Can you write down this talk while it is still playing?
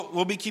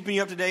We'll be keeping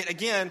you up to date.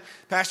 Again,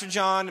 Pastor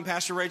John and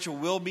Pastor Rachel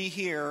will be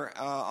here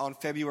on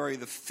February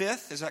the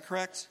 5th. Is that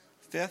correct?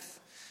 5th?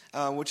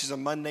 Which is a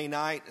Monday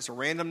night. It's a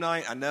random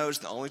night. I know it's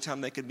the only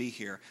time they could be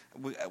here.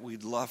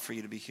 We'd love for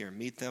you to be here.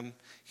 Meet them,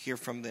 hear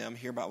from them,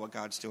 hear about what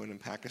God's doing in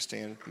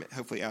Pakistan.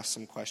 Hopefully ask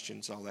some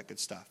questions, all that good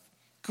stuff.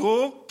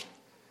 Cool?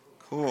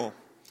 Cool.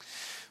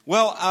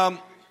 Well,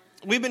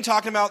 we've been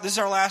talking about, this is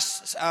our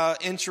last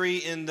entry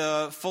in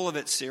the Full of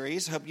It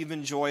series. I hope you've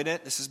enjoyed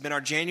it. This has been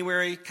our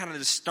January, kind of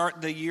to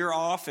start the year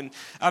off. And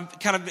I've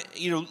kind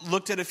of,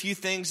 looked at a few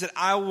things that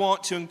I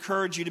want to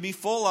encourage you to be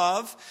full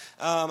of.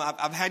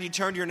 I've had you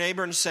turn to your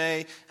neighbor and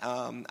say,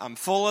 I'm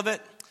full of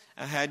it.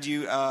 I had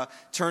you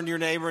turn to your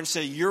neighbor and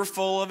say, you're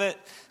full of it.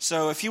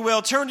 So if you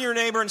will, turn to your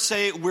neighbor and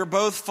say, we're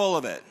both full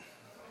of it.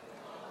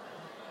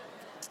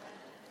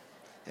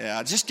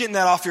 Yeah, just getting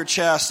that off your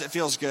chest, it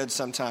feels good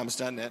sometimes,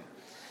 doesn't it?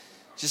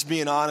 Just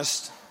being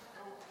honest.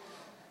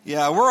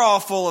 Yeah, we're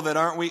all full of it,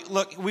 aren't we?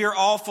 Look, we are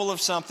all full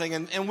of something.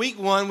 And week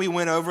 1, we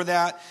went over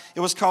that. It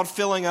was called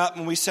filling up.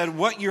 And we said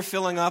what you're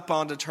filling up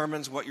on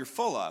determines what you're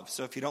full of.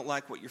 So if you don't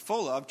like what you're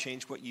full of,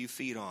 change what you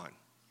feed on.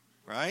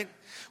 Right?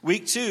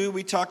 Week 2,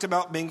 we talked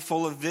about being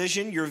full of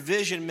vision. Your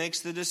vision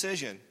makes the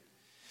decision.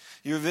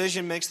 Your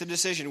vision makes the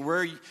decision.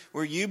 Where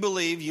you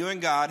believe you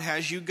and God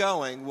has you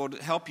going will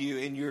help you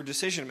in your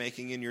decision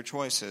making, in your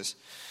choices.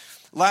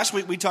 Last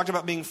week, we talked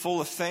about being full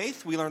of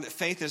faith. We learned that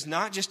faith is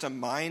not just a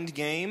mind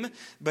game,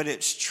 but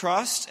it's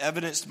trust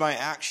evidenced by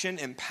action,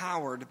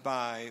 empowered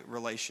by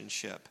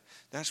relationship.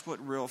 That's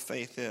what real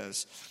faith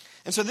is.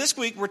 And so this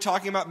week, we're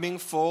talking about being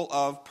full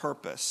of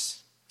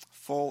purpose.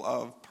 Full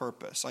of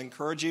purpose. I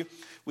encourage you.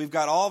 We've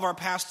got all of our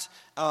past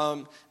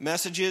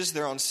messages.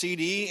 They're on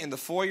CD in the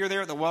foyer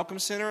there at the Welcome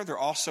Center. They're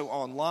also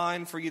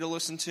online for you to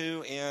listen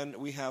to. And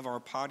we have our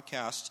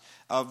podcast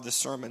of the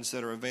sermons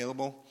that are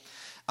available.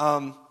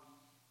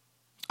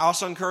 I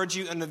also encourage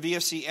you in the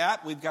VFC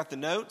app. We've got the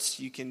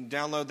notes. You can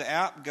download the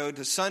app, go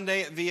to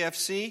Sunday at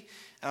VFC,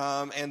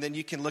 and then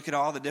you can look at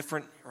all the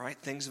different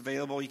things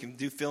available. You can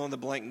do fill in the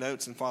blank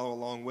notes and follow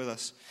along with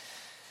us.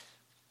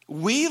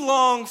 We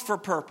long for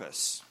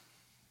purpose.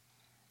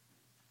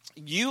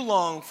 You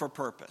long for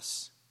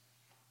purpose.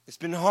 It's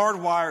been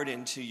hardwired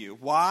into you.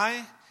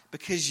 Why?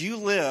 Because you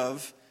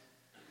live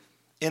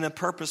in a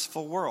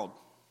purposeful world.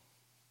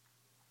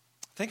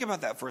 Think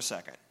about that for a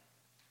second.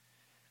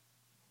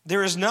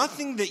 There is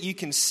nothing that you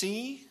can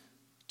see,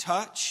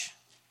 touch,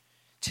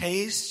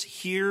 taste,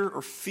 hear,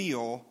 or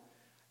feel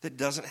that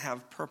doesn't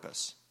have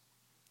purpose.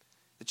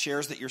 The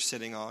chairs that you're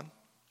sitting on,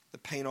 the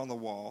paint on the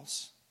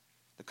walls,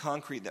 the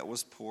concrete that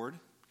was poured,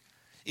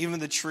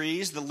 even the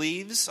trees, the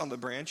leaves on the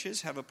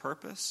branches have a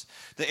purpose.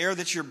 The air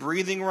that you're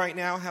breathing right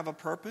now have a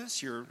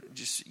purpose. You're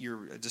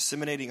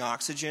disseminating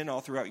oxygen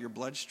all throughout your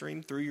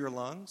bloodstream through your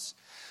lungs.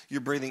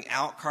 You're breathing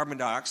out carbon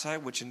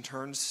dioxide, which in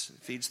turn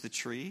feeds the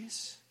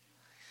trees.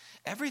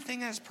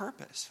 Everything has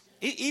purpose.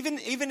 Even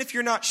if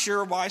you're not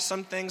sure why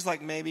some things,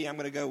 like maybe I'm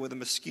going to go with a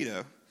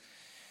mosquito.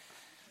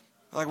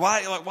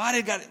 Why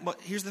did God? Well,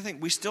 here's the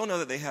thing. We still know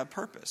that they have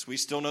purpose. We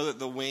still know that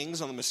the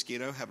wings on the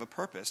mosquito have a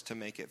purpose to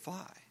make it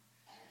fly.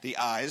 The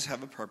eyes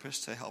have a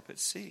purpose to help it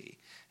see.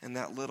 And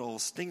that little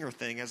stinger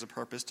thing has a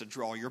purpose to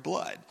draw your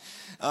blood.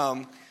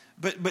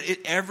 But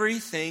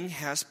everything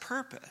has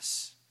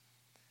purpose.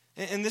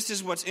 And this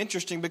is what's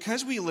interesting.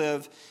 Because we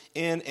live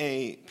in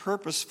a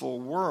purposeful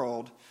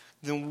world,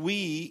 then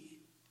we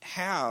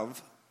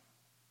have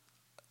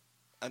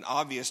an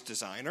obvious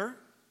designer.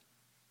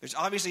 There's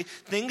obviously,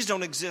 things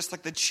don't exist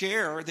like the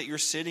chair that you're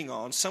sitting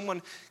on.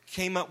 Someone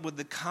came up with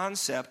the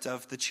concept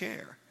of the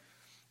chair.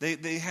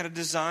 They had a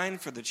design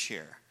for the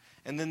chair,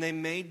 and then they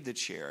made the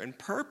chair. And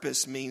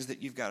purpose means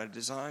that you've got a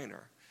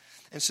designer.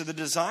 And so the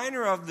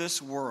designer of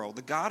this world,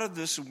 the God of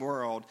this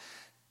world,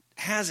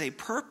 has a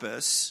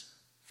purpose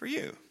for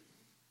you.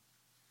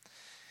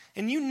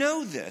 And you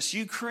know this,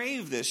 you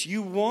crave this,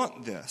 you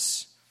want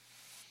this.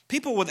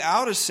 People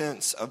without a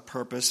sense of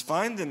purpose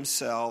find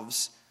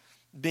themselves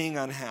being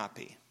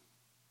unhappy.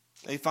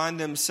 They find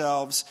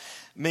themselves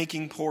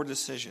making poor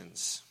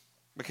decisions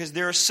because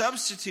there are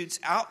substitutes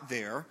out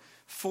there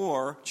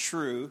for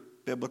true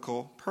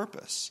biblical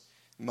purpose.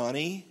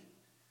 Money,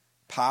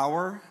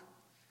 power,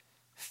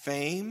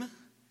 fame,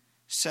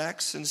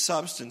 sex, and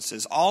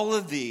substances. All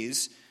of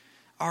these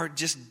are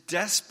just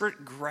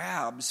desperate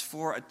grabs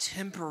for a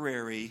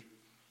temporary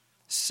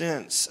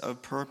sense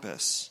of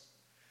purpose.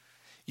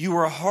 You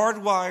are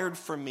hardwired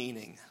for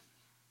meaning.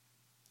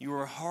 You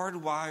are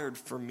hardwired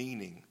for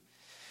meaning.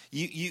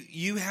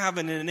 You have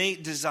an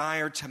innate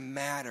desire to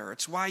matter.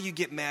 It's why you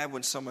get mad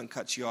when someone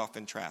cuts you off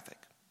in traffic.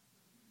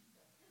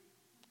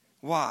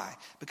 Why?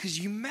 Because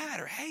you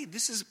matter. Hey,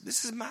 this is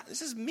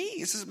me.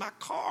 This is my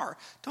car.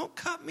 Don't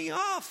cut me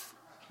off,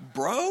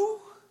 bro.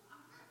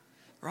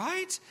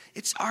 Right?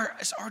 It's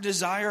our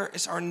desire,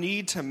 it's our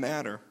need to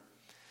matter.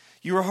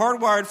 You are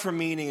hardwired for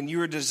meaning, and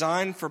you are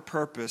designed for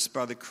purpose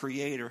by the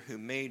Creator who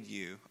made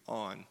you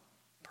on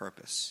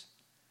purpose.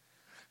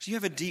 So you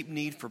have a deep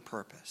need for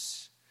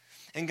purpose.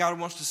 And God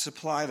wants to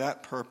supply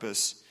that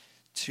purpose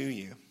to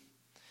you.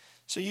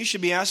 So you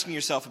should be asking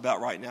yourself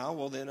about right now,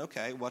 well then,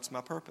 okay, what's my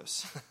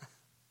purpose?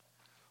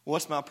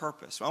 What's my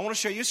purpose? Well, I want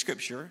to show you a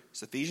scripture.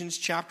 It's Ephesians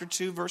chapter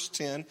 2, verse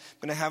 10. I'm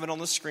going to have it on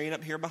the screen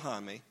up here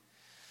behind me.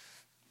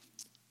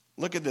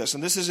 Look at this,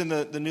 and this is in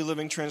the New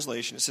Living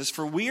Translation. It says,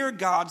 for we are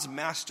God's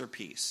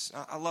masterpiece.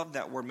 I love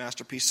that word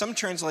masterpiece. Some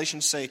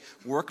translations say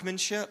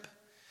workmanship.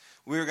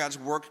 We are God's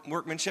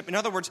workmanship. In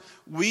other words,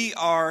 we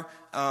are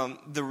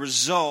the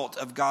result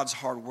of God's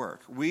hard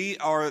work. We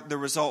are the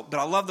result, but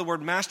I love the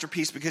word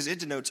masterpiece because it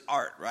denotes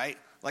art, right?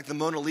 Like the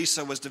Mona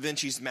Lisa was Da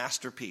Vinci's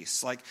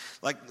masterpiece. Like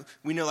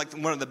we know, like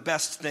one of the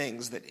best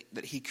things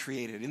that he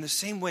created. In the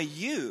same way,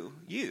 you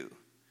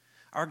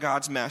are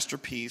God's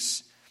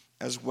masterpiece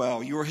as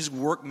well. You are his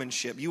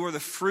workmanship. You are the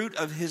fruit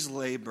of his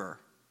labor.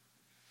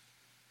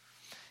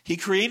 He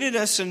created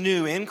us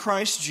anew in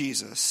Christ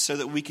Jesus so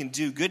that we can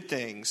do good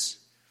things,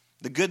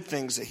 the good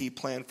things that he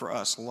planned for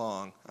us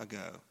long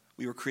ago.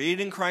 We were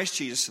created in Christ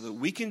Jesus so that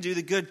we can do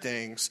the good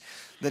things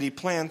that he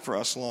planned for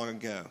us long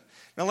ago.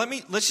 Now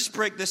let's just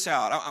break this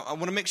out. I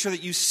want to make sure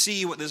that you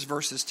see what this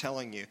verse is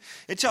telling you.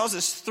 It tells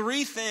us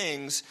three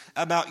things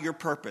about your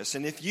purpose.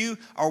 And if you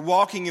are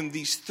walking in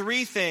these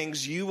three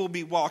things, you will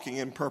be walking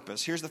in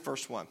purpose. Here's the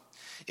first one,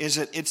 is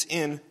that it's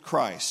in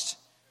Christ.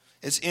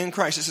 It's in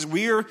Christ. It says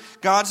we are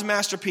God's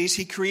masterpiece.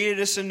 He created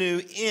us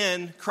anew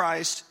in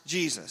Christ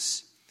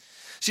Jesus.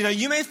 So,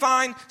 you may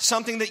find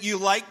something that you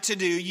like to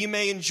do. You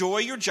may enjoy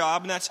your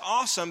job, and that's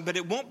awesome, but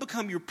it won't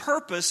become your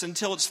purpose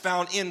until it's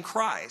found in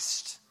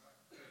Christ.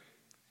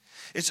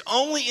 It's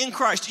only in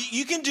Christ.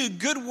 You can do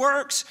good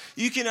works.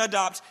 You can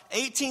adopt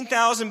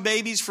 18,000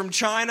 babies from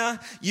China.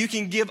 You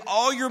can give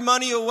all your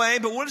money away.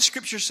 But what does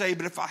Scripture say?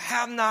 But if I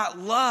have not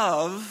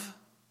love,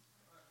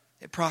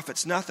 it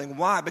profits nothing.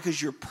 Why?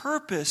 Because your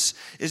purpose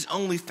is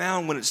only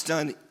found when it's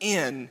done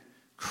in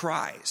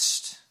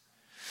Christ.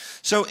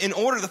 So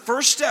the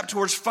first step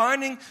towards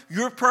finding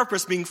your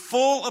purpose, being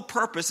full of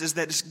purpose, is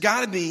that it's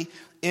got to be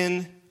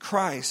in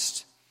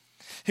Christ.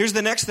 Here's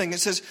the next thing. It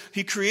says,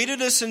 he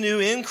created us anew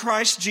in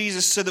Christ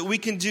Jesus so that we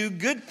can do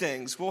good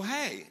things. Well,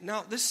 hey,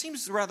 now this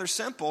seems rather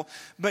simple,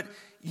 but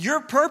your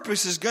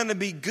purpose is going to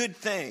be good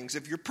things.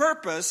 If your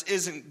purpose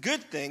isn't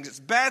good things, it's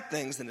bad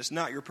things, then it's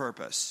not your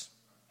purpose.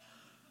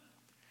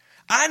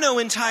 I know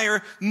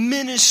entire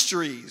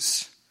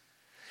ministries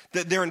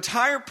that their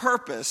entire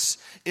purpose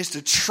is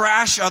to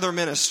trash other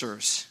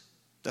ministers.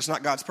 That's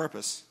not God's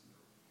purpose.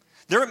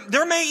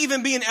 There may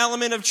even be an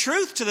element of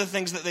truth to the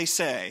things that they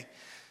say.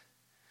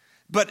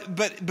 But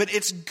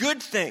it's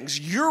good things.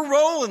 Your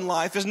role in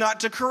life is not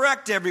to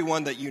correct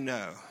everyone that you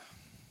know.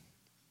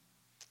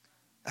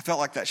 I felt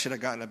like that should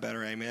have gotten a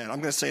better amen. I'm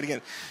going to say it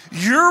again.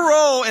 Your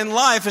role in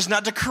life is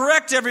not to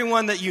correct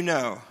everyone that you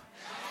know.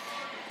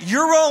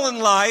 Your role in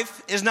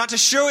life is not to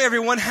show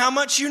everyone how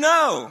much you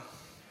know.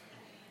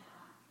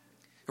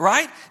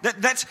 Right?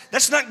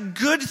 That's not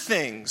good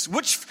things.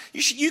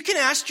 You can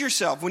ask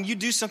yourself when you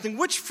do something,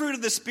 which fruit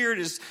of the Spirit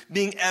is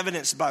being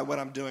evidenced by what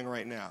I'm doing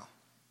right now?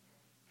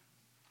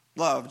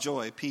 Love,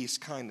 joy, peace,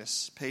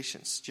 kindness,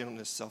 patience,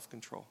 gentleness,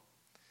 self-control.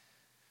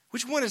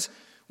 Which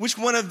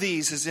one of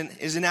these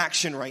is in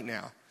action right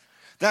now?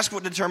 That's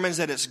what determines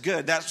that it's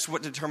good. That's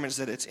what determines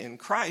that it's in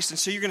Christ. And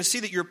so you're going to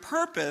see that your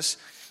purpose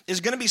is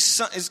going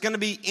to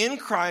be in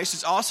Christ.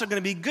 It's also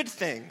going to be good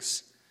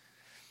things.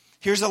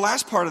 Here's the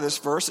last part of this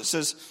verse. It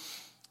says,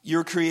 he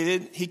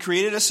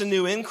created us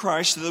anew in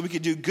Christ so that we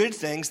could do good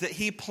things that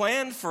he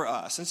planned for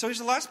us. And so here's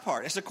the last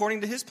part. It's according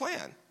to his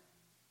plan.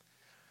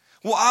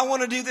 Well, I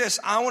want to do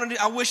this.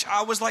 I wish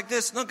I was like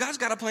this. No, God's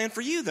got a plan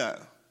for you, though.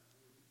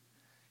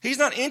 He's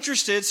not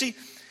interested. See,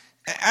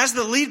 as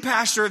the lead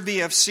pastor of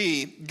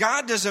VFC,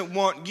 God doesn't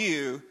want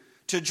you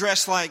to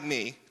dress like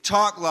me,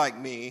 talk like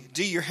me,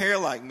 do your hair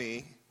like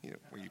me,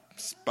 where you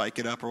spike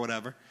it up or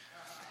whatever.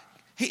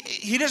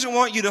 He doesn't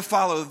want you to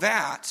follow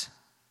that,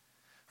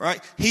 right?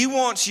 He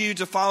wants you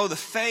to follow the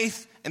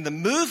faith and the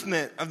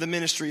movement of the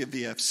ministry of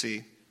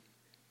VFC,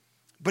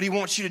 but he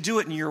wants you to do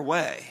it in your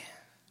way.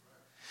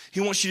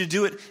 He wants you to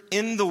do it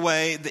in the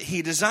way that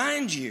he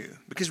designed you.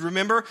 Because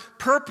remember,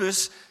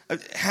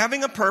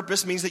 having a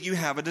purpose means that you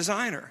have a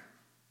designer.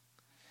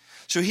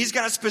 So he's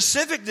got a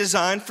specific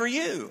design for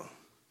you.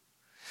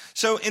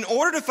 So in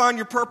order to find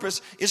your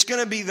purpose, it's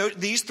going to be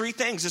these three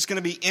things. It's going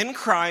to be in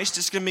Christ.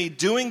 It's going to be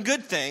doing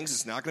good things.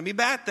 It's not going to be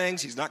bad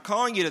things. He's not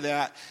calling you to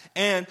that.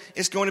 And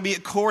it's going to be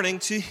according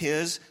to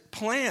his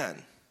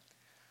plan.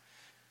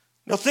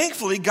 Now,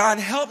 thankfully, God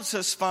helps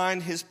us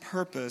find his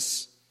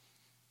purpose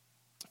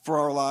for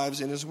our lives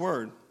in his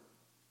word.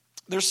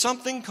 There's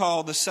something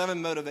called the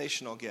 7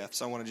 motivational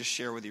gifts I want to just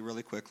share with you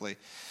really quickly.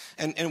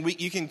 And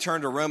you can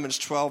turn to Romans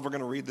 12. We're going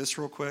to read this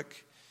real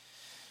quick.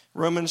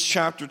 Romans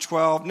chapter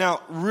 12.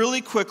 Now, really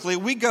quickly,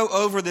 we go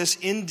over this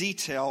in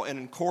detail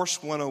in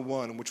Course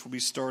 101, which will be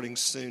starting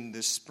soon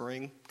this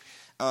spring.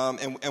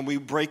 And we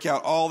break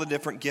out all the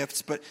different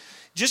gifts. But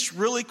just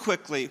really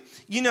quickly,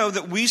 you know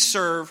that we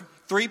serve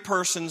 3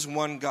 persons,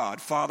 one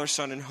God, Father,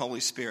 Son, and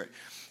Holy Spirit.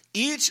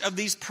 Each of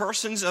these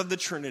persons of the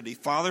Trinity,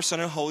 Father, Son,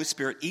 and Holy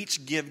Spirit,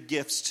 each give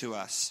gifts to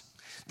us.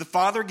 The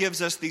Father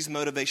gives us these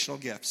motivational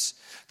gifts.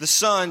 The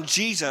Son,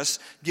 Jesus,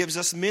 gives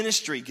us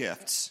ministry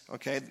gifts.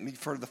 Okay,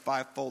 you've heard of the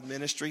fivefold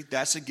ministry.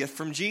 That's a gift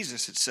from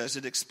Jesus. It says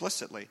it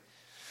explicitly.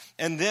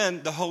 And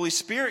then the Holy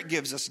Spirit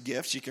gives us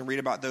gifts. You can read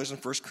about those in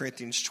 1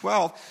 Corinthians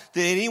 12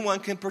 that anyone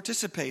can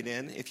participate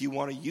in if you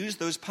want to use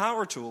those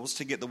power tools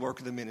to get the work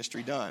of the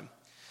ministry done.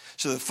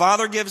 So the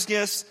Father gives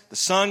gifts, the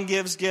Son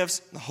gives gifts,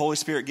 the Holy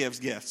Spirit gives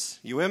gifts.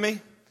 You with me?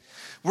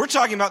 We're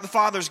talking about the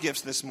Father's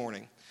gifts this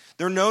morning.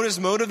 They're known as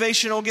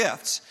motivational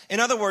gifts. In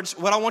other words,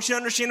 what I want you to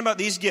understand about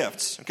these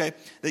gifts, okay,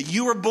 that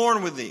you were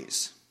born with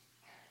these.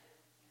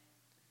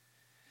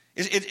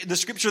 The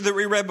scripture that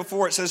we read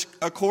before, it says,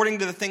 according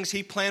to the things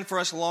he planned for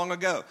us long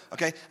ago.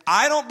 Okay,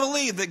 I don't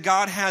believe that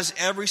God has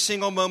every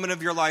single moment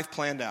of your life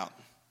planned out.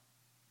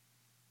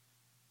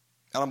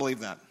 I don't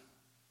believe that.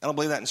 I don't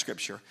believe that in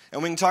Scripture.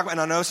 And we can talk about, and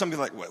I know some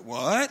people are like,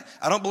 what?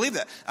 I don't believe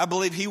that. I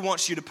believe he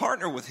wants you to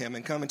partner with him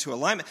and come into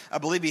alignment. I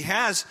believe he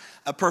has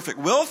a perfect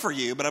will for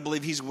you, but I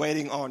believe he's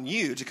waiting on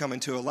you to come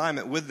into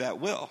alignment with that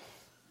will.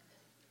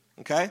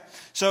 Okay?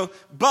 So,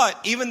 but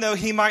even though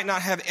he might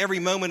not have every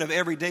moment of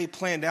every day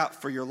planned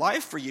out for your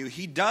life for you,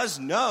 he does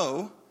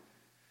know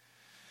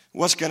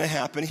what's going to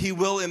happen. He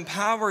will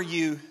empower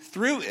you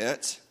through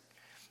it.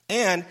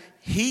 And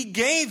he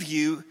gave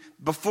you,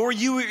 before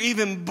you were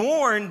even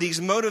born, these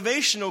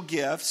motivational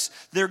gifts.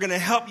 They're going to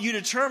help you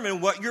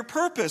determine what your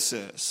purpose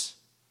is.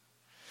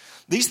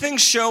 These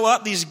things show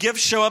up, these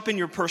gifts show up in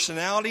your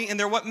personality, and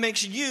they're what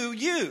makes you,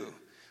 you.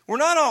 We're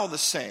not all the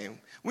same.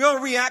 We all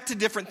react to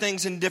different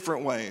things in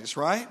different ways,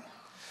 right?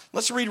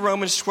 Let's read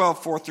Romans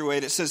 12, 4 through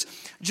 8. It says,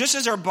 just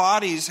as our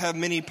bodies have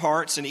many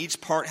parts and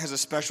each part has a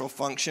special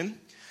function,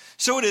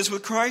 so it is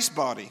with Christ's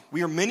body.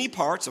 We are many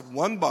parts of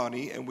one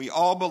body, and we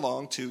all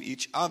belong to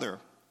each other.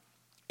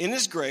 In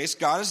his grace,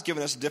 God has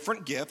given us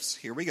different gifts,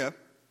 here we go,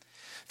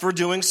 for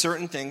doing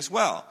certain things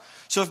well.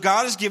 So if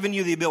God has given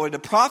you the ability to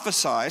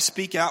prophesy,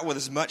 speak out with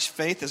as much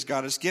faith as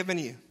God has given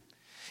you.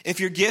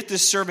 If your gift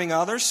is serving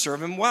others,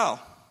 serve him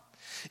well.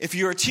 If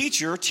you're a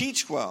teacher,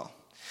 teach well.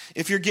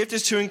 If your gift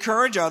is to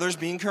encourage others,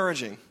 be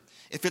encouraging.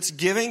 If it's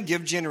giving,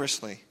 give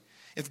generously.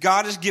 If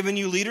God has given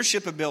you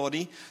leadership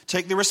ability,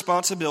 take the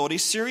responsibility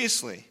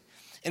seriously.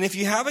 And if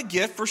you have a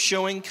gift for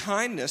showing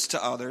kindness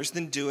to others,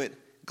 then do it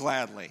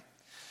gladly.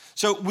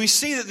 So we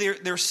see that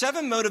there are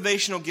 7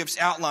 motivational gifts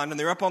outlined, and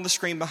they're up on the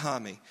screen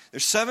behind me.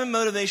 There's 7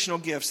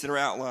 motivational gifts that are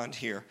outlined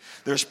here.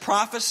 There's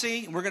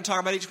prophecy. We're going to talk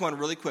about each one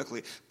really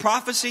quickly.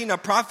 Prophecy. Now,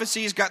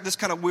 prophecy's got this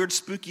kind of weird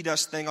spooky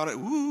dust thing on it.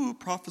 Ooh,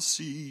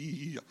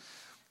 prophecy.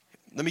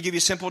 Let me give you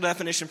a simple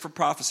definition for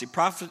prophecy.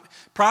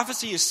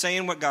 Prophecy is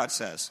saying what God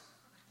says.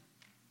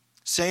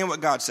 Saying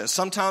what God says.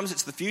 Sometimes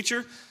it's the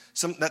future.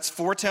 That's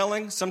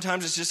foretelling.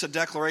 Sometimes it's just a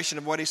declaration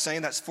of what he's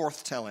saying. That's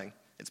forthtelling.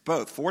 It's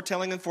both.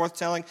 Foretelling and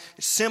forthtelling.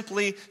 It's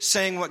simply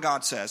saying what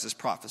God says is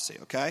prophecy,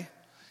 okay?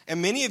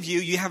 And many of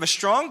you have a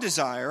strong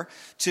desire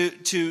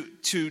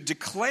to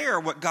declare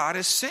what God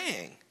is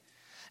saying.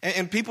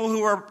 And people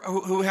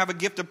who have a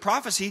gift of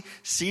prophecy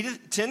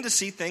tend to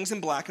see things in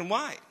black and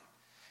white.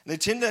 They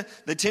tend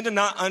to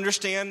not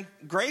understand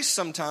grace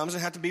sometimes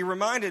and have to be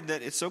reminded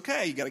that it's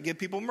okay. You got to give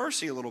people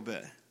mercy a little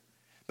bit.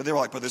 But they're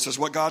like, but this is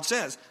what God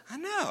says. I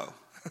know.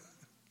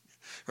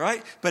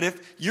 Right? But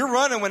if you're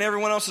running when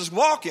everyone else is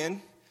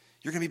walking,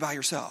 you're going to be by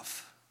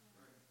yourself.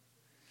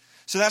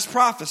 So that's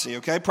prophecy,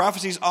 okay?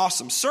 Prophecy is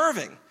awesome.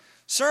 Serving.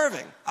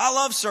 I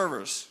love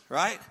servers,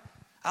 right?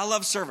 I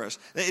love servers.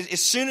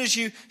 As soon as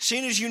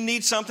you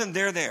need something,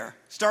 they're there.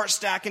 Start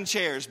stacking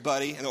chairs,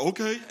 buddy. And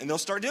okay, and they'll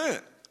start doing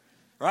it.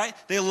 Right?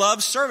 They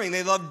love serving.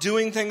 They love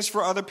doing things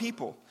for other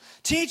people.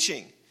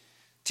 Teachers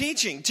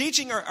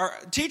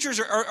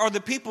are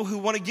the people who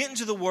want to get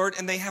into the Word,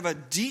 and they have a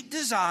deep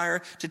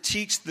desire to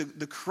teach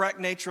the correct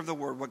nature of the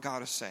Word, what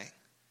God is saying.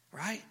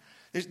 Right?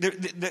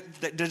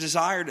 The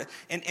desire to,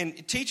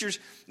 and teachers,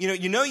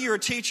 you know you're a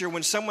teacher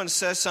when someone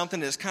says something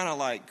that's kind of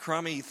like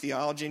crummy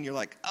theology, and you're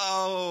like,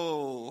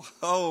 oh,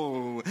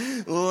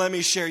 let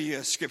me share you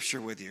a scripture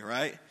with you,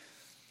 right?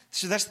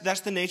 So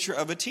that's the nature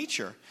of a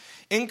teacher.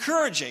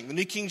 Encouraging. The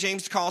New King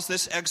James calls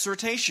this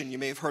exhortation. You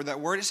may have heard that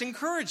word. It's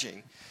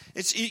encouraging.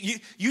 It's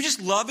you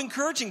just love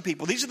encouraging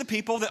people. These are the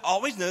people that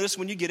always notice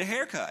when you get a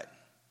haircut.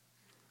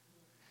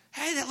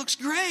 Hey, that looks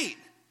great.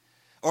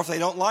 Or if they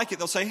don't like it,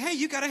 they'll say, hey,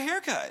 you got a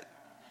haircut.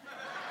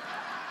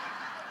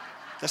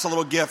 That's a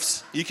little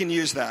gift. You can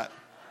use that.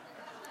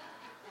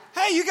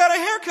 Hey, you got a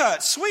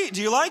haircut. Sweet.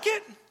 Do you like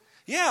it?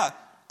 Yeah.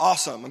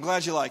 Awesome. I'm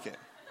glad you like it.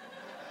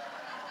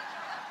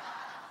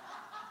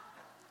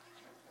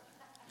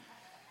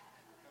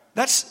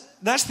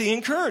 That's the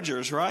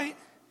encouragers, right?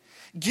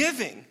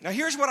 Giving. Now,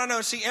 here's what I know.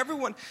 See,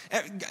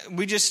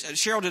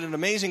 Cheryl did an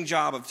amazing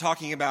job of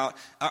talking about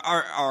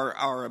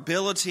our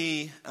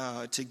ability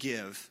to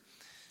give.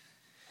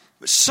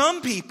 But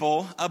some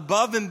people,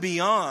 above and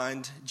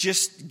beyond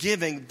just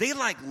giving, they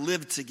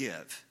live to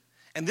give.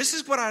 And this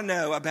is what I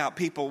know about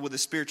people with the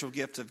spiritual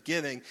gift of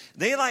giving.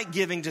 They like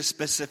giving to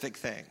specific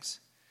things.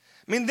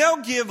 I mean, they'll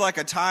give like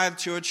a tithe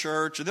to a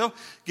church, or they'll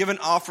give an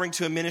offering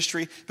to a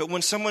ministry. But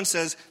when someone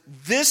says,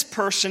 this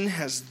person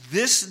has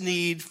this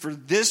need for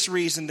this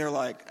reason, they're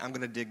like, I'm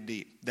going to dig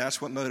deep.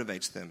 That's what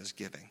motivates them, is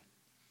giving.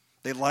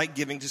 They like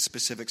giving to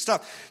specific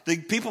stuff. The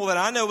people that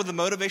I know with the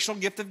motivational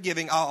gift of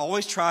giving, I'll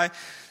always try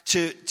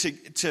to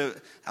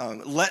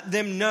let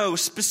them know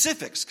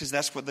specifics, because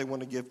that's what they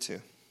want to give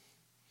to.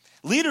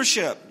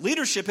 Leadership,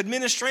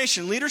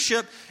 administration.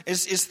 Leadership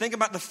is think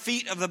about the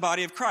feet of the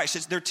body of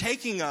Christ. They're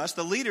taking us,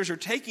 the leaders are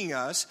taking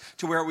us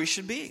to where we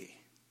should be.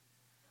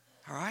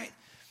 All right?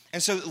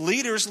 And so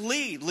leaders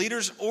lead,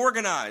 leaders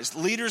organize,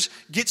 leaders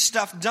get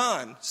stuff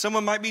done.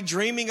 Someone might be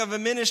dreaming of a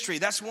ministry.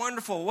 That's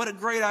wonderful. What a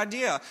great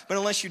idea. But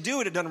unless you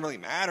do it, it doesn't really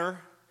matter.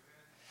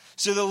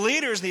 So the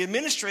leaders, the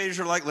administrators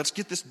are like, let's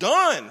get this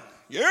done.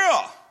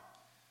 Yeah.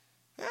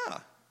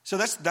 So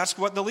that's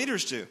what the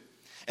leaders do.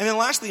 And then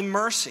lastly,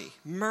 mercy.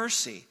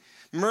 Mercy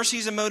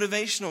is a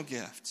motivational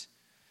gift.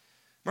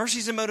 Mercy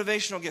is a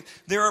motivational gift.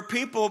 There are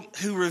people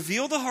who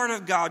reveal the heart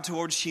of God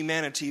towards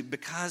humanity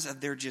because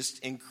of their just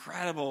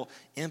incredible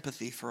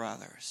empathy for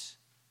others.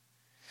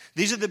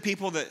 These are the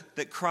people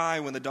that cry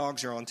when the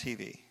dogs are on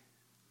TV.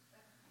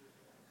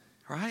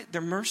 Right?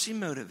 They're mercy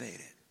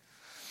motivated.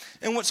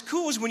 And what's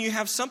cool is when you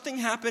have something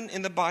happen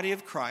in the body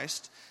of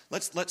Christ,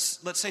 let's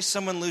say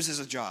someone loses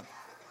a job.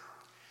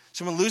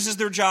 Someone loses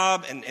their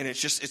job and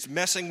it's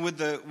messing with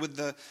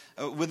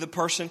the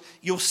person.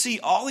 You'll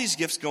see all these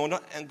gifts go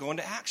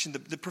into action.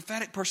 The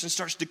prophetic person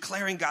starts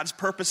declaring God's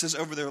purposes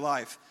over their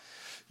life.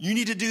 You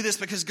need to do this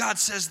because God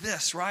says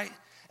this, right?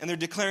 And they're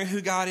declaring who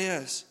God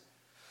is.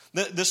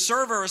 The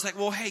server is like,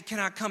 well, hey, can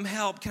I come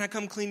help? Can I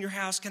come clean your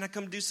house? Can I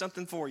come do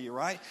something for you,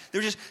 right?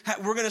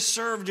 We're going to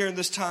serve during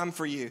this time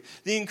for you.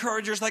 The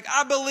encourager is like,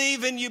 I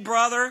believe in you,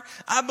 brother.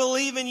 I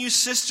believe in you,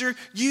 sister.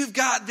 You've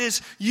got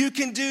this. You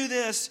can do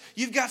this.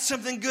 You've got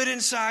something good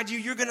inside you.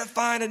 You're going to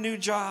find a new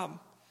job.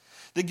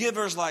 The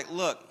giver is like,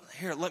 look,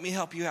 here, let me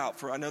help you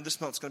out. I know this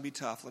month's going to be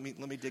tough. Let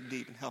me dig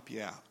deep and help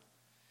you out.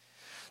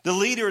 The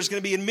leader is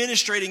going to be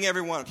administrating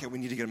everyone. Okay, we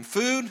need to get them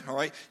food. All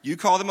right, you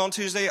call them on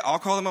Tuesday. I'll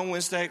call them on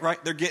Wednesday. Right,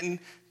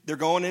 they're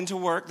going into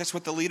work. That's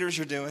what the leaders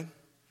are doing.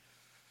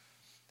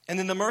 And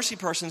then the mercy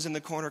person's in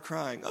the corner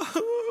crying.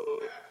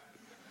 Oh.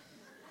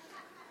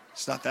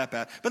 It's not that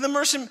bad. But the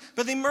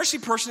mercy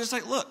person is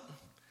like, look,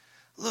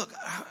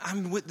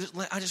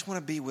 I just want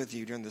to be with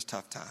you during this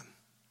tough time.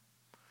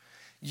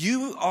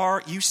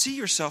 You see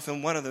yourself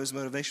in one of those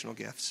motivational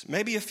gifts,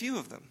 maybe a few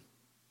of them.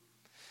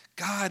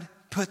 God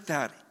put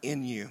that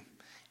in you,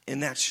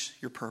 and that's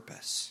your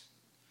purpose.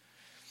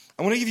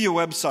 I want to give you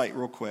a website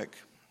real quick.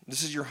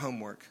 This is your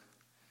homework.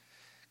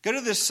 Go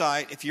to this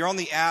site. If you're on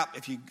the app,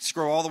 if you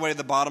scroll all the way to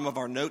the bottom of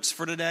our notes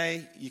for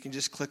today, you can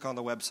just click on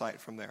the website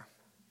from there.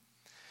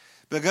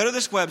 But go to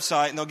this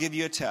website, and they'll give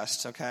you a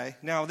test, okay?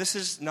 Now, this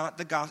is not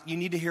the gospel. You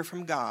need to hear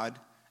from God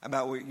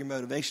about what your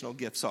motivational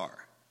gifts are.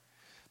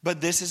 But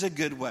this is a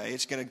good way.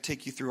 It's going to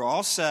take you through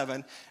all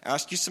 7,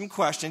 ask you some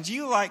questions.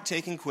 You like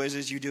taking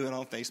quizzes. You do it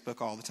on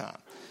Facebook all the time.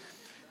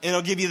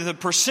 It'll give you the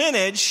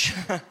percentage.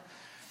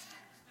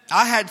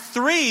 I had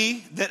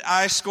 3 that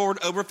I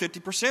scored over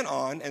 50%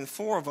 on, and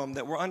 4 of them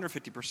that were under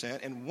 50%,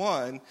 and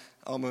 1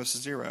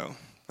 almost 0.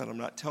 But I'm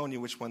not telling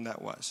you which one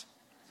that was.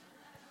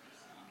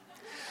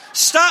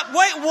 Stop.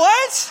 Wait,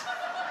 what?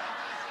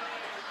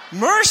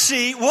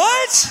 Mercy,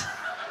 what?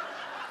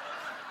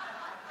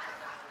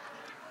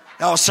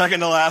 That was second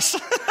to last.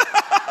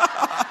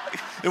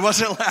 It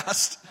wasn't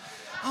last.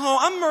 Oh,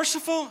 I'm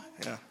merciful.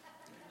 Yeah.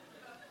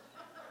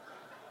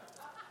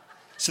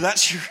 So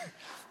that's your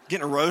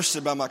getting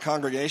roasted by my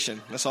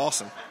congregation. That's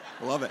awesome.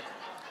 I love it.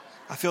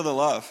 I feel the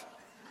love.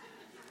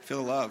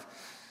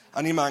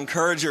 I need my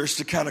encouragers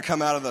to kind of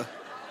come out of the.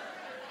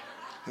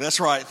 That's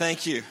right.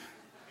 Thank you.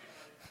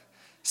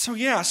 So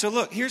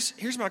look,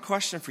 here's my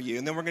question for you,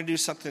 and then we're going to do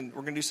something.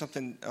 We're going to do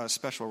something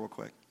special real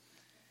quick.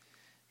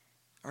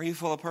 Are you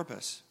full of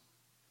purpose?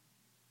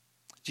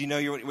 Do you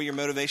know what your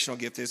motivational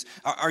gift is?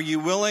 Are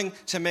you willing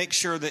to make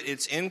sure that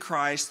it's in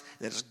Christ,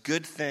 that it's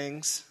good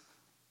things,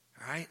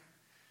 right?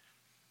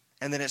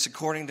 And that it's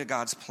according to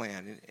God's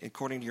plan,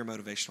 according to your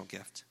motivational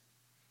gift.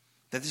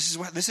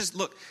 That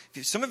look,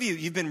 some of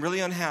you've been really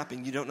unhappy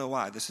and you don't know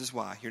why. This is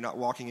why. You're not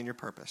walking in your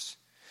purpose.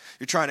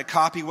 You're trying to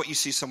copy what you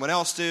see someone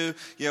else do.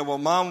 Yeah, well,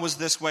 mom was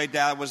this way,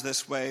 dad was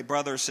this way,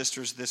 brother or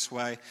sister's this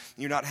way.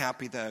 You're not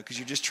happy, though, because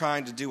you're just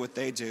trying to do what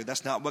they do.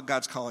 That's not what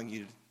God's calling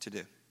you to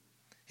do.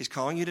 He's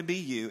calling you to be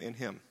you in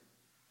Him.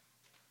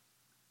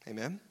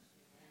 Amen?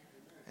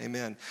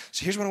 Amen.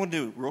 So here's what I want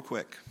to do real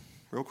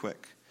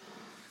quick.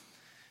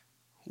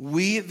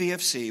 We at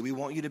VFC, we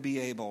want you to be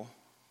able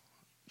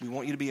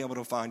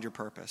to find your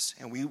purpose.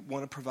 And we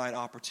want to provide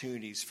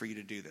opportunities for you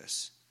to do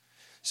this.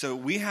 So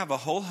we have a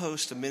whole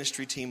host of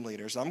ministry team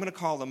leaders. I'm going to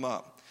call them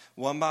up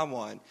one by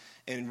one.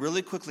 And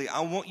really quickly,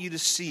 I want you to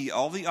see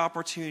all the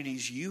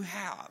opportunities you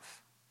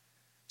have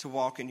to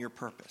walk in your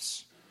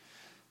purpose.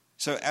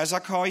 So as I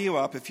call you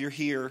up, if you're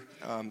here,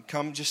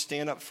 come just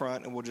stand up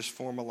front and we'll just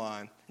form a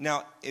line.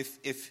 Now,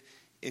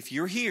 if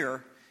you're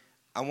here,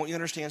 I want you to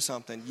understand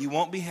something. You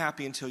won't be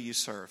happy until you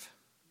serve.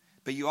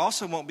 But you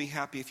also won't be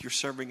happy if you're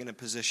serving in a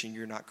position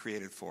you're not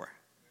created for.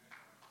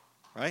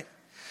 Right?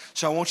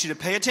 So I want you to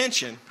pay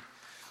attention.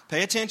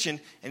 Pay attention.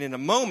 And in a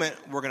moment,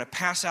 we're going to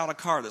pass out a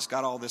card that's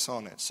got all this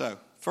on it. So,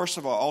 first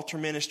of all, altar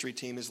ministry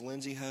team is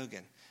Lindsay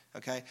Hogan.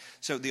 Okay?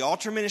 So the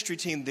altar ministry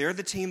team, they're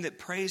the team that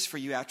prays for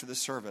you after the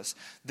service.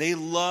 They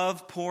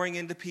love pouring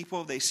into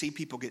people. They see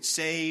people get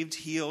saved,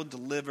 healed,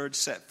 delivered,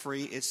 set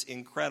free. It's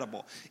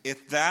incredible.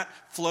 If that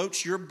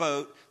floats your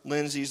boat,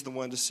 Lindsay's the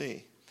one to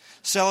see.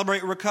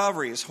 Celebrate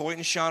Recovery is Hoyt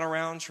and Shauna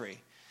Roundtree.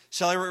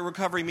 Celebrate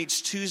Recovery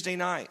meets Tuesday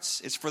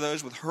nights. It's for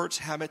those with hurts,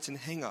 habits, and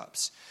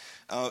hang-ups.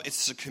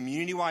 It's a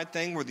community-wide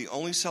thing. We're the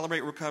only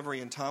Celebrate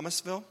Recovery in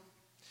Thomasville.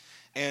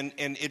 And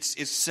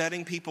it's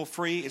setting people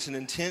free. It's an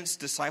intense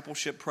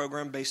discipleship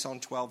program based on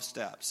 12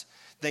 steps.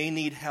 They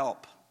need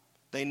help.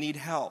 They need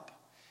help.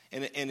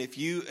 And if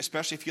you,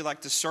 especially if you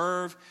like to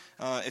serve,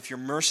 if you're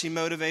mercy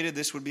motivated,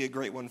 this would be a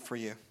great one for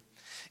you.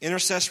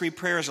 Intercessory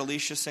prayer is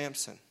Alicia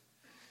Sampson.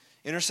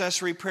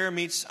 Intercessory prayer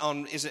meets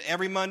on, is it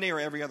every Monday or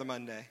every other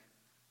Monday?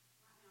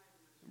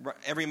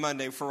 Every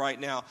Monday for right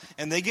now.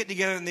 And they get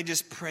together and they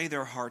just pray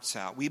their hearts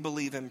out. We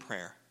believe in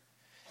prayer.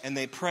 And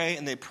they pray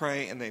and they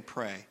pray and they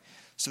pray.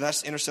 So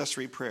that's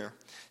intercessory prayer.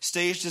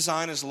 Stage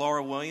design is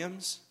Laura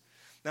Williams.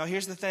 Now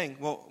here's the thing.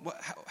 Well,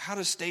 how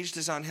does stage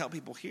design help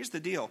people? Here's the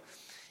deal.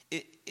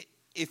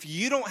 If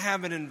you don't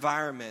have an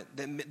environment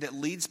that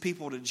leads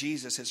people to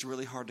Jesus, it's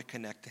really hard to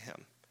connect to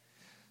him.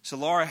 So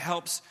Laura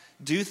helps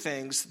do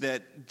things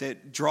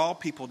that draw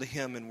people to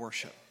him in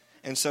worship.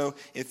 And so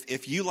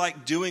if you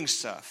like doing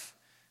stuff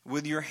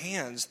with your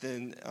hands,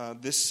 then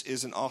this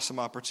is an awesome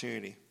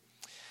opportunity.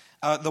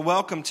 The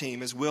welcome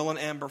team is Will and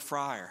Amber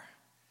Fryer.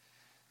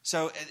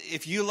 So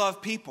if you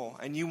love people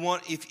and you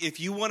want, if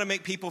you want to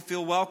make people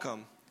feel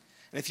welcome,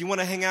 and if you want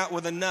to hang out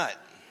with a nut,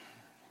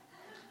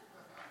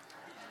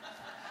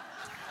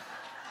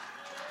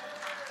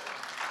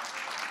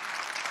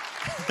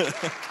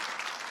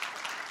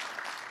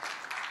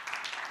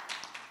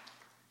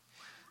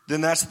 then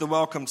that's the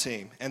welcome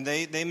team. And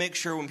they make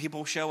sure when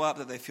people show up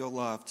that they feel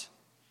loved.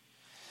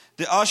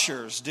 The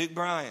ushers, Duke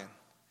Bryan.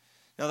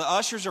 Now the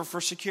ushers are for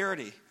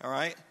security, all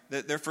right?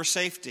 They're for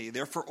safety.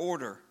 They're for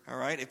order, all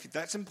right? If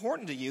that's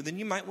important to you, then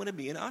you might want to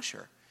be an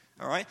usher,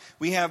 all right?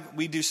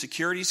 We do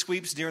security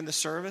sweeps during the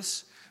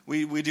service.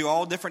 We do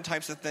all different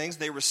types of things.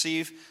 They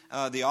receive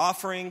the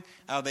offering.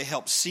 They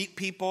help seat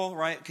people,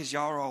 right? Because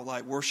y'all are all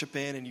like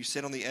worshiping and you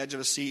sit on the edge of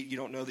a seat. You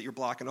don't know that you're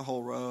blocking a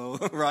whole row,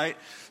 right?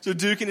 So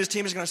Duke and his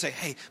team is going to say,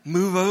 hey,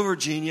 move over,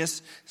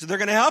 genius. So they're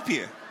going to help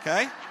you,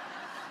 okay?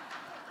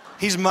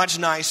 He's much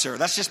nicer.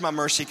 That's just my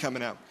mercy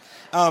coming out.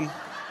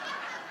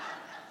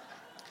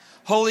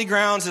 Holy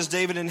Grounds is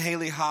David and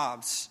Haley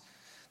Hobbs.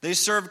 They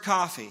serve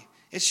coffee.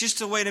 It's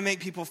just a way to make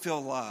people feel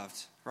loved,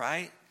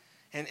 right?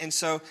 And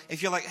so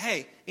if you're like,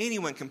 hey,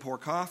 anyone can pour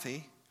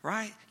coffee,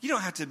 right? You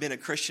don't have to have been a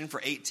Christian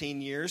for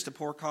 18 years to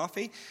pour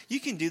coffee. You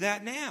can do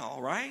that now,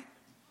 right?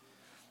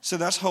 So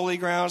that's Holy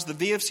Grounds. The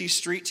VFC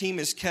street team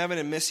is Kevin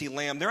and Missy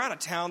Lamb. They're out of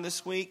town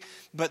this week,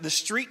 but the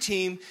street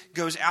team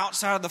goes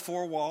outside of the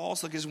four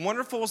walls. Look, as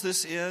wonderful as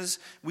this is,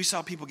 we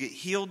saw people get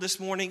healed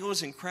this morning. It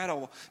was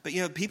incredible. But,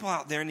 people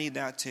out there need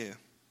that too.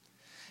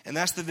 And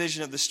that's the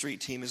vision of the street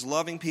team, is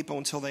loving people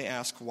until they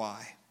ask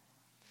why.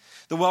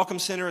 The Welcome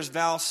Center is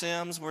Val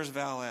Sims. Where's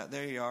Val at?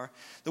 There you are.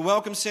 The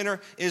Welcome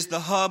Center is the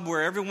hub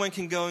where everyone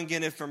can go and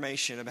get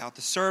information about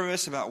the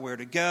service, about where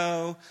to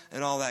go,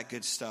 and all that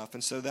good stuff.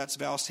 And so that's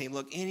Val's team.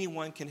 Look,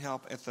 anyone can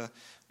help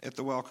at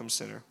the Welcome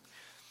Center.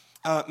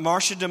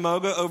 Marcia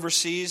DeMoga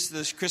oversees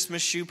the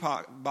Christmas shoe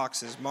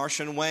boxes,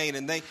 Marcia and Wayne.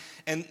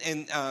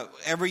 And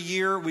every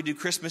year we do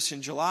Christmas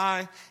in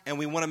July, and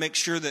we want to make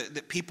sure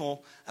that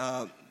people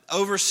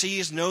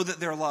overseas know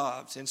that they're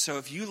loved. And so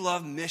if you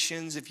love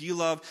missions, if you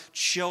love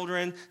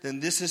children,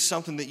 then this is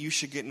something that you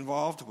should get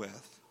involved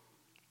with.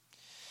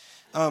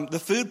 The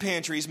food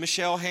pantries,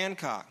 Michelle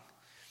Hancock.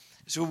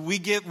 So we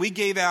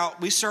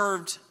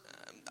served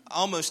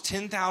almost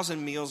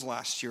 10,000 meals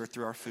last year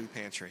through our food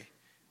pantry.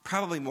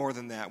 Probably more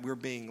than that. We're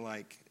being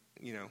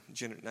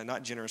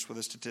not generous with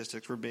the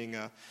statistics. We're being,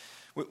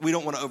 we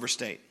don't want to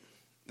overstate.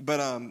 But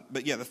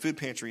yeah, the food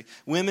pantry.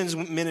 Women's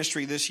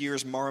ministry this year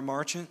is Mara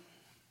Marchant.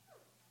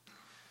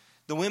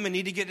 The women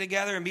need to get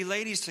together and be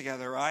ladies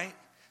together, right?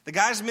 The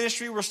guys'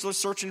 ministry, we're still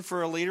searching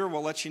for a leader.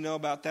 We'll let you know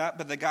about that.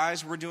 But the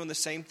guys, we're doing the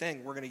same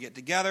thing. We're going to get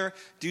together,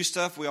 do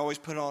stuff. We always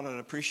put on an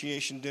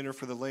appreciation dinner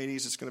for the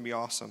ladies. It's going to be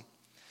awesome.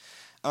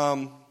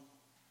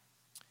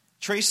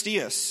 Trace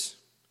Diaz.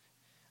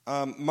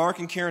 Mark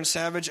and Karen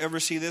Savage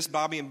oversee this.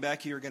 Bobby and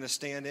Becky are going to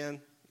stand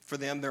in for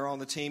them. They're on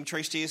the team.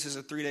 Trace Diaz is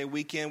a 3-day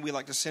weekend we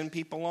like to send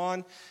people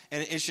on.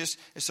 And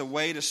it's a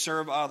way to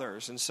serve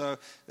others. And so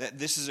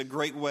this is a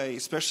great way,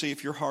 especially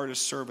if your heart is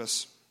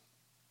service.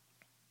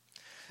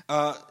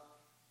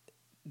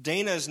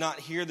 Dana is not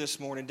here this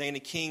morning, Dana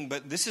King,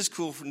 but this is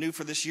cool, new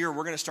for this year.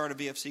 We're going to start a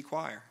VFC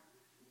choir.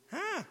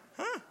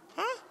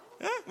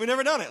 We've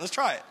never done it. Let's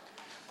try it.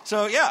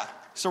 So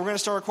we're going to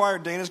start a choir.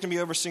 Dana's going to be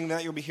overseeing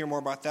that. You'll be hearing more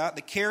about that.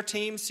 The care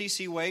team,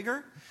 CC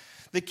Wager.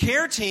 The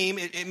CARE team,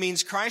 it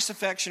means Christ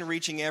Affection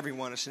Reaching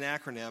Everyone. It's an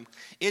acronym.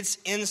 It's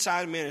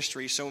inside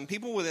ministry. So when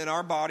people within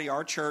our body,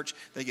 our church,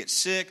 they get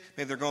sick,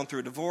 maybe they're going through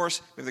a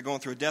divorce, maybe they're going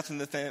through a death in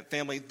the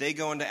family, they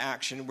go into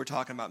action. We're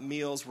talking about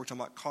meals, we're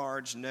talking about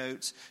cards,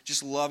 notes,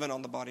 just loving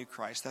on the body of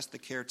Christ. That's the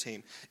CARE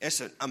team.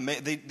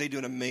 They do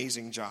an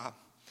amazing job.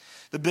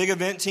 The big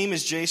event team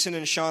is Jason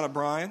and Shauna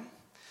Bryan.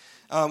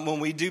 When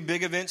we do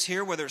big events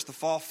here, whether it's the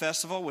Fall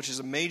Festival, which is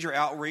a major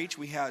outreach,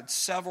 we had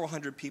several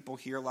hundred people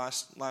here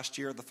last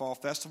year at the Fall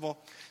Festival.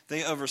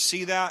 They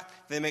oversee that.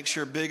 They make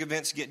sure big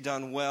events get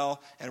done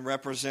well and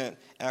represent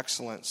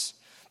excellence.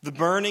 The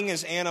Burning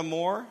is Anna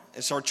Moore.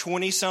 It's our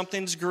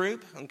 20-somethings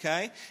group,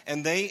 okay?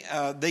 And they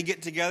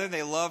get together.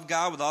 They love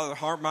God with all their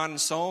heart, mind,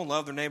 and soul, and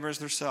love their neighbor as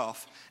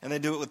themselves. And they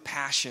do it with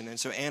passion. And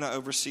so Anna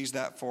oversees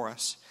that for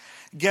us.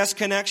 Guest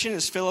Connection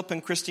is Philip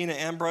and Christina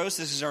Ambrose.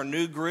 This is our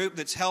new group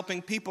that's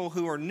helping people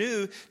who are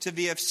new to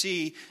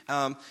VFC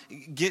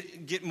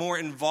get more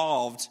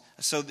involved.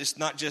 So it's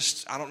not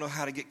just, I don't know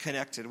how to get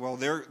connected. Well,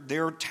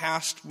 they're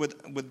tasked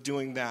with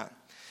doing that.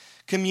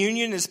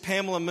 Communion is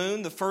Pamela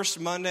Moon. The first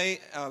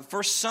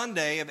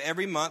Sunday of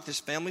every month is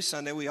Family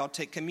Sunday. We all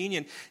take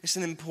communion. It's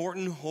an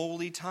important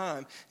holy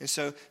time. And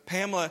so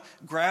Pamela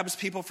grabs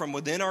people from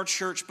within our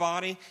church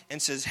body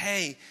and says,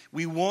 hey,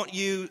 we want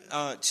you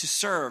to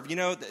serve. You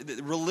know,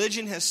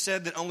 religion has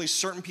said that only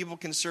certain people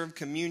can serve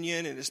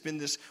communion, and it's been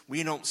this,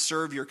 we don't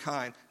serve your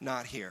kind.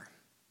 Not here.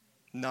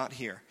 Not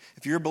here.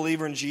 If you're a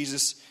believer in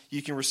Jesus,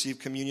 you can receive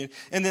communion.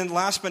 And then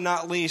last but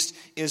not least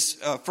is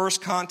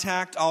First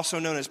Contact, also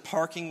known as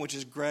Parking, which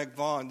is Greg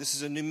Vaughn. This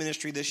is a new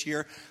ministry this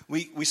year.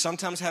 We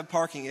sometimes have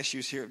parking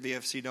issues here at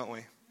VFC, don't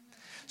we?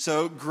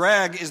 So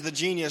Greg is the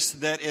genius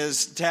that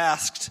is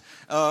tasked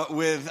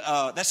with,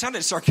 that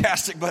sounded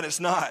sarcastic, but it's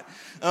not.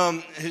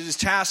 He's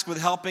tasked with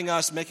helping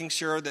us, making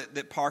sure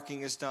that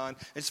parking is done.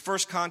 It's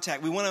First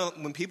Contact. We want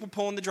to, when people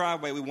pull in the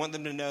driveway, we want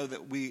them to know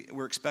that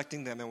we're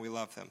expecting them and we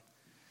love them.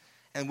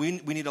 And we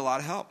need a lot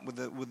of help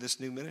with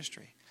this new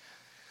ministry.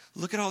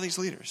 Look at all these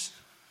leaders.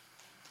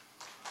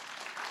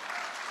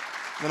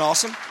 Isn't that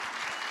awesome?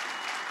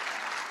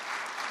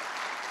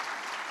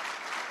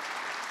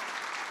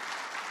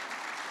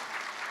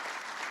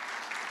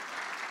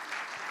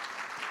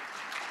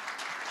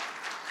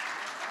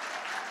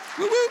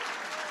 Woo woo.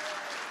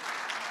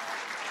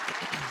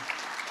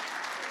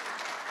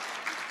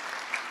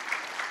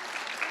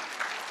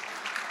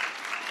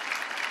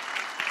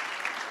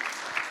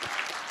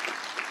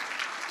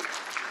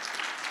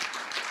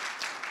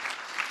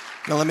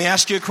 Now, let me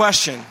ask you a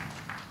question.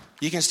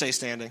 You can stay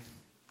standing.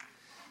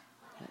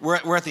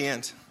 We're at the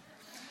end.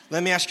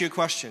 Let me ask you a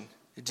question.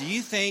 Do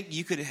you think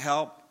you could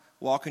help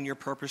walk in your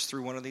purpose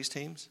through one of these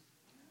teams?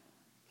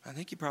 I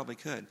think you probably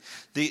could.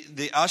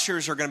 The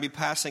ushers are going to be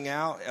passing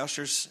out.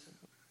 Ushers,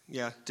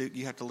 yeah,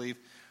 you have to leave.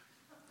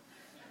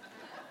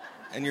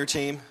 And your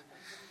team.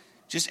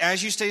 Just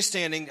as you stay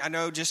standing, I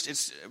know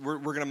we're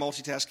going to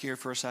multitask here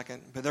for a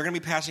second, but they're going to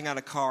be passing out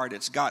a card.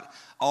 It's got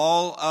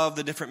all of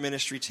the different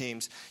ministry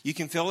teams. You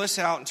can fill this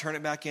out and turn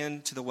it back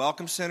into the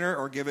Welcome Center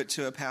or give it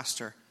to a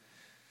pastor.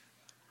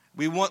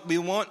 We want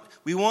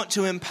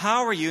to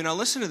empower you. Now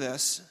listen to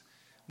this.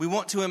 We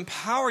want to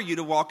empower you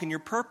to walk in your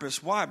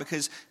purpose. Why?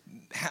 Because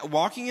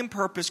walking in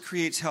purpose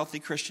creates healthy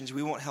Christians.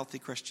 We want healthy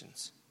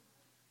Christians.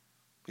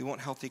 We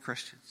want healthy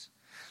Christians.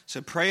 So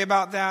pray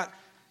about that.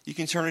 You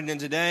can turn it in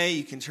today.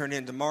 You can turn it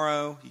in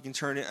tomorrow. You can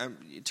turn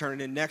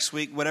it in next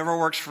week. Whatever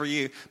works for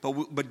you.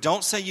 But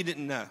don't say you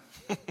didn't know.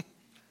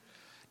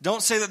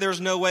 Don't say that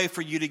there's no way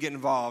for you to get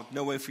involved.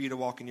 No way for you to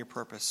walk in your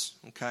purpose.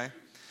 Okay.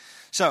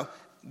 So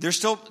they're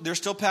still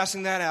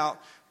passing that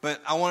out. But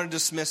I want to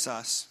dismiss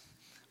us.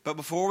 But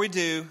before we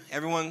do,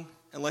 everyone,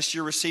 unless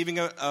you're receiving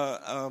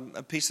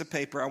a piece of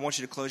paper, I want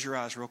you to close your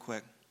eyes real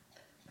quick.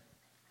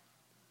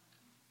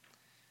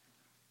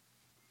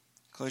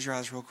 Close your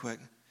eyes real quick.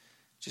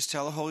 Just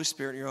tell the Holy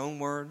Spirit in your own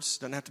words,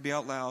 doesn't have to be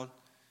out loud,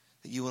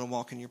 that you want to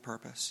walk in your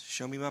purpose.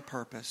 Show me my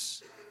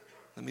purpose.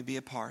 Let me be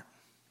a part.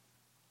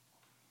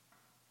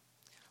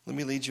 Let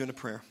me lead you in a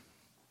prayer.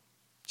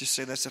 Just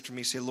say this after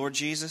me. Say, Lord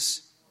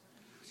Jesus,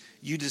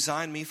 you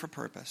designed me for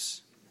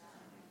purpose.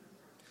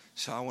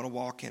 So I want to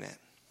walk in it.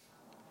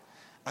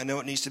 I know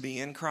it needs to be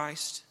in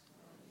Christ.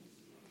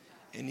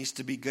 It needs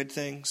to be good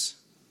things.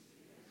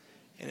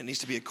 And it needs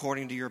to be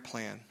according to your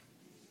plan.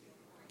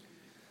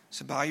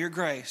 So by your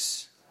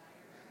grace,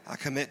 I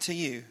commit to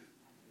you,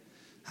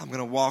 I'm going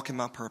to walk in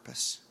my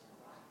purpose.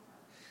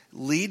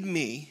 Lead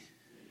me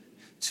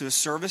to a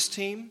service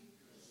team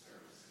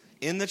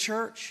in the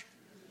church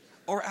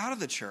or out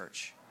of the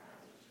church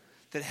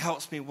that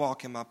helps me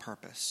walk in my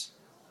purpose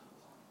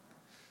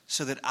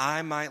so that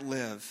I might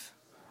live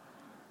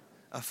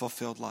a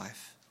fulfilled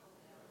life.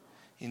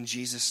 In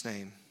Jesus'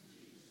 name,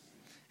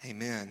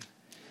 amen.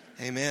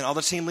 Amen. All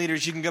the team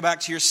leaders, you can go back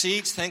to your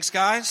seats. Thanks,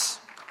 guys.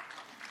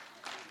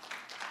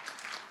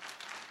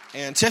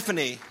 And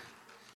Tiffany,